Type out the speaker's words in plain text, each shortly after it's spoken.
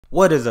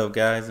What is up,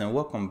 guys, and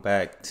welcome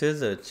back to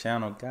the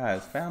channel.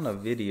 Guys, found a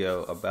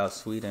video about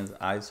Sweden's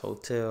ice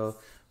hotel.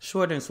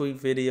 Short and sweet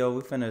video.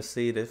 We finna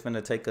see this,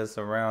 finna take us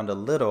around a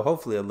little,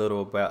 hopefully a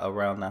little, about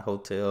around that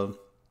hotel,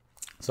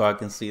 so I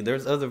can see.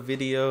 There's other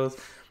videos,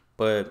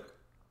 but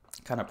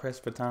kind of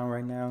pressed for time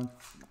right now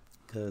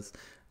because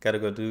gotta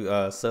go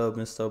do sub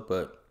and stuff.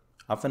 But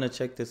I'm finna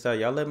check this out.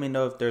 Y'all let me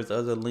know if there's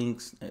other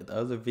links and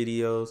other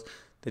videos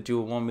that you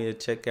would want me to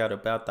check out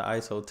about the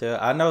ice hotel.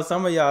 I know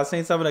some of y'all, I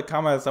seen some of the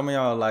comments, some of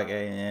y'all are like,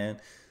 hey man,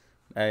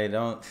 hey,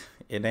 don't,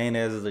 it ain't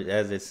as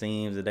it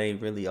seems, it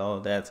ain't really all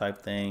that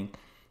type thing.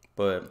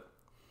 But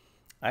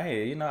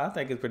hey, you know, I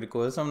think it's pretty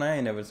cool. It's something I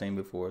ain't never seen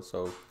before,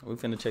 so we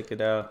finna check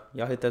it out.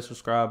 Y'all hit that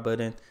subscribe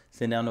button,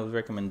 send down those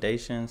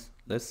recommendations.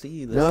 Let's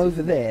see.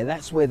 Over there,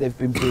 that's where they've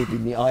been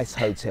building the ice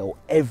hotel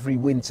every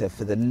winter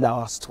for the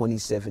last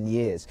 27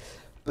 years.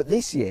 But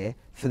this year,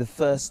 for the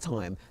first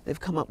time, they've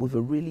come up with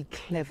a really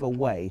clever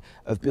way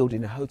of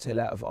building a hotel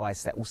out of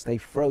ice that will stay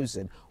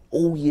frozen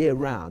all year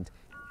round,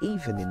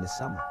 even in the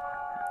summer.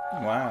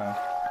 Wow.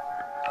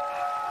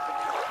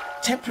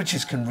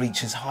 Temperatures can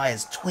reach as high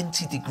as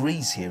 20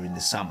 degrees here in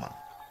the summer.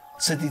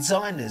 So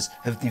designers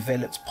have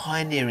developed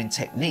pioneering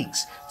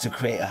techniques to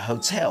create a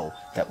hotel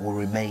that will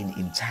remain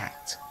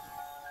intact.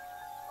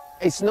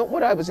 It's not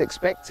what I was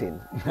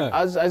expecting.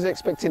 I was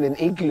expecting an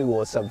igloo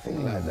or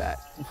something like that.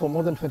 For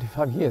more than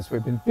 25 years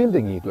we've been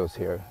building igloos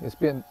here. It's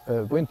been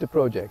a winter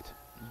project,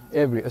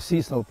 a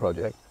seasonal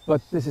project.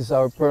 But this is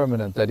our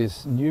permanent, that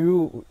is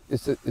new.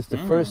 It's the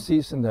first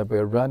season that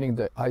we're running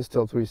the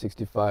icehotel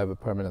 365, a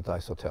permanent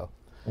ice hotel.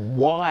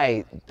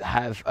 Why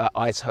have an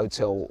ice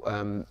hotel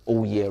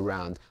all year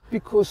round?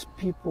 Because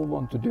people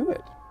want to do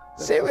it.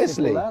 That's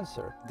Seriously? the simple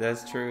answer.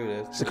 That's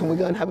true. So can we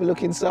go and have a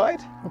look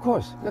inside? Of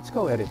course, let's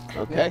go, Eddie.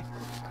 Okay.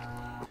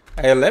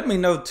 Hey, let me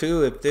know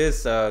too if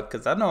this,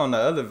 cause I know on the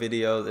other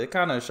videos it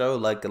kind of showed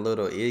like a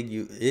little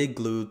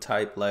igloo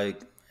type,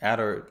 like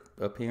outer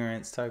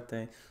appearance type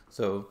thing.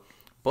 So,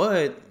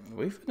 but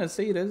we finna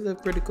see. This is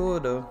pretty cool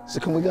though.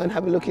 So can we go and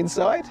have a look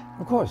inside?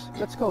 Of course,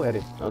 let's go,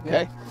 Eddie.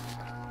 Okay.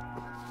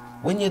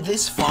 When you're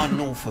this far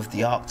north of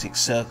the Arctic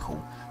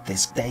Circle,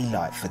 there's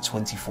daylight for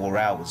 24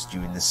 hours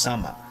during the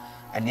summer,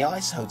 and the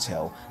ice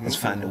hotel has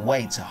found a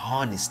way to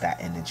harness that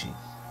energy,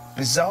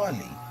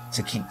 bizarrely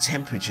to keep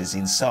temperatures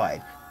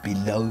inside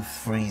below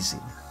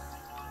freezing.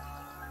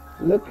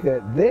 Look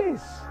at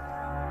this.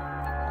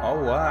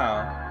 Oh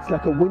wow. It's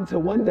like a winter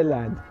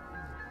wonderland.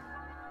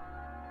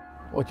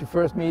 What you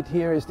first meet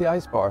here is the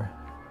ice bar.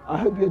 I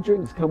hope your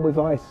drinks come with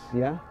ice,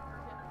 yeah?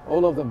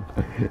 All of them.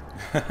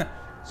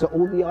 So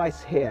all the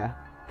ice here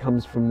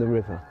comes from the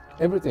river?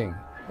 Everything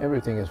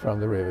is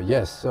from the river,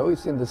 yes. So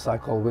it's in the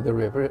cycle with the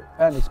river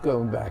and it's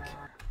going back.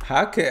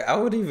 How could I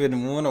would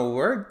even want to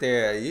work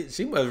there?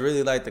 She must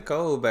really like the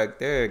cold back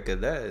there,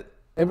 cause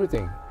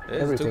Everything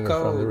is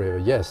from the river,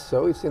 yes.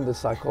 So it's in the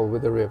cycle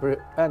with the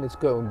river and it's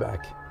going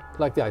back,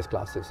 like the ice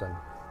glasses. And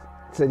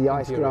so the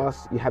ice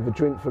glass, you have a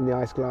drink from the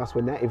ice glass.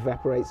 When that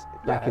evaporates,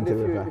 back into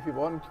the river. If you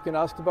want, you can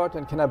ask the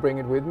bartender, can I bring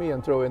it with me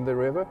and throw in the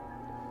river?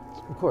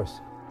 Of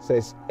course. So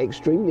it's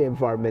extremely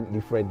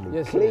environmentally friendly.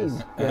 Yes, clean. it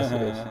is. Yes,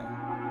 it is.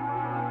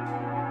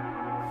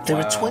 There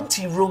are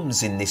 20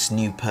 rooms in this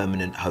new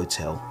permanent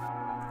hotel,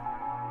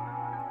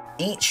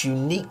 each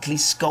uniquely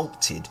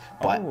sculpted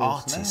by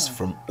artists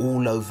from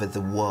all over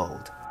the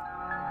world.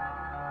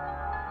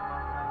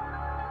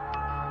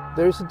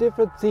 There is a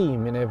different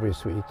theme in every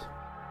suite.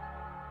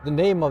 The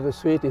name of the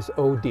suite is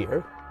Oh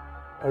Dear.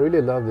 I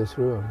really love this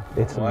room.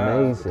 It's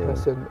amazing. It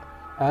has an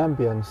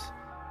ambience.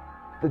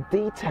 The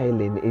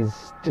detailing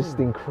is just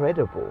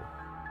incredible.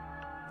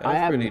 I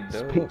am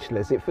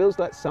speechless. It feels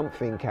like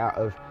something out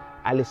of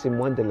Alice in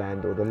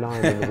Wonderland or The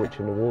Lion and the Witch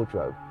and the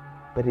Wardrobe,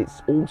 but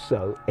it's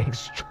also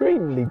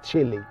extremely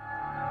chilly.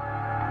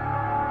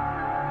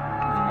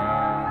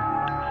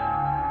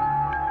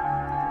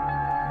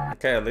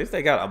 Okay, at least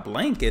they got a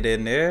blanket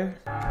in there.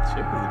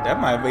 Shoot, that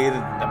might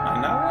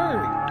not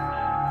work.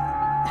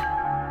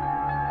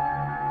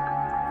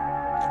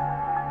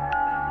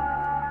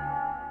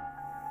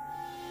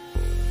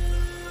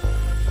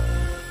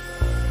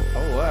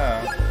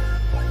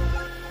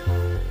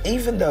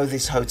 Even though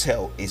this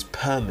hotel is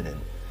permanent,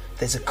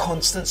 there's a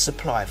constant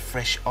supply of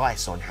fresh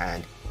ice on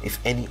hand if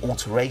any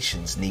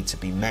alterations need to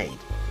be made.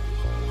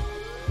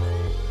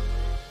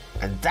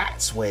 And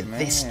that's where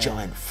this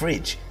giant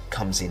fridge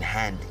comes in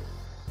handy.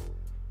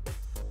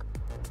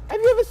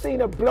 Have you ever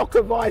seen a block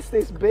of ice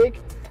this big?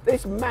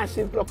 This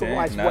massive block of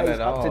ice weighs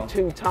up to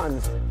 2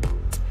 tons.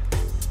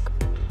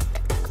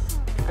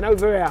 And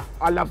over here,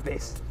 I love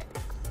this.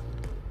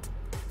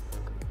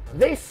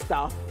 This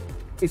stuff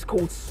is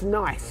called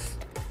snice.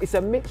 It's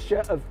a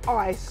mixture of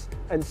ice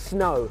and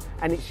snow,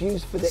 and it's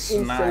used for the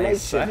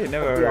insulation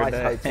of the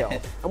ice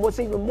hotel. And what's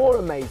even more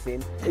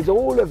amazing is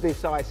all of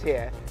this ice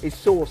here is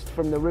sourced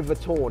from the River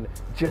Torn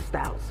just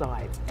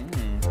outside.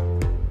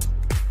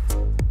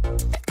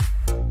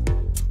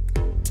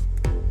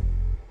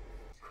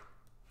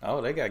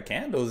 Oh, they got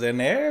candles in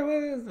there.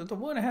 Where's the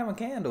one having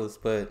candles?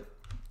 But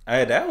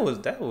hey, that was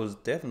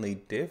definitely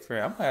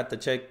different. I'm gonna have to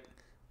check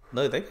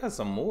Look, they got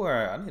some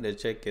more. I need to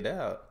check it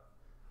out.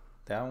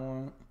 That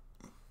one.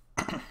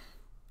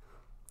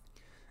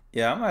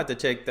 Yeah, I'm gonna have to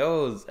check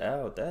those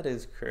out. That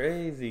is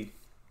crazy.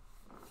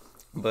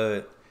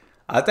 But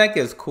I think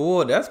it's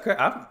cool. That's crazy.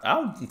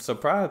 I'm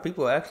surprised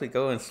people actually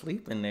go and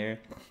sleep in there.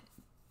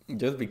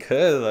 Just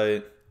because,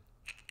 like,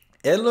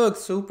 it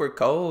looks super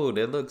cold.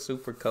 It looks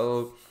super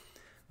cold.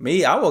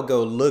 Me, I will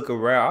go look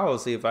around. I will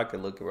see if I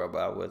can look around.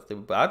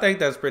 But I think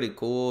that's pretty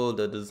cool.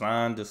 The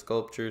design, the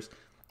sculptures,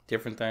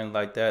 different things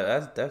like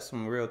that. That's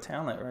some real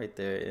talent right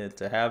there. And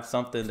to have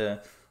something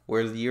that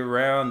wears year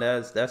round,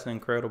 that's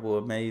incredible,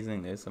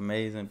 amazing. It's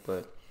amazing.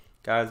 But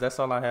guys, that's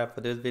all I have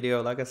for this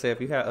video. Like I said,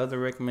 if you have other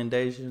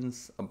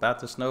recommendations about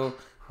the snow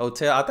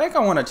hotel, I think I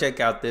want to check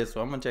out this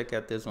one. I'm gonna check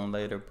out this one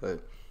later.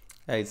 But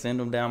hey, send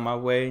them down my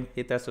way.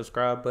 Hit that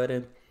subscribe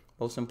button.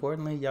 Most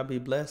importantly, y'all be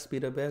blessed, be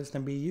the best,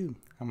 and be you.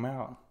 I'm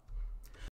out.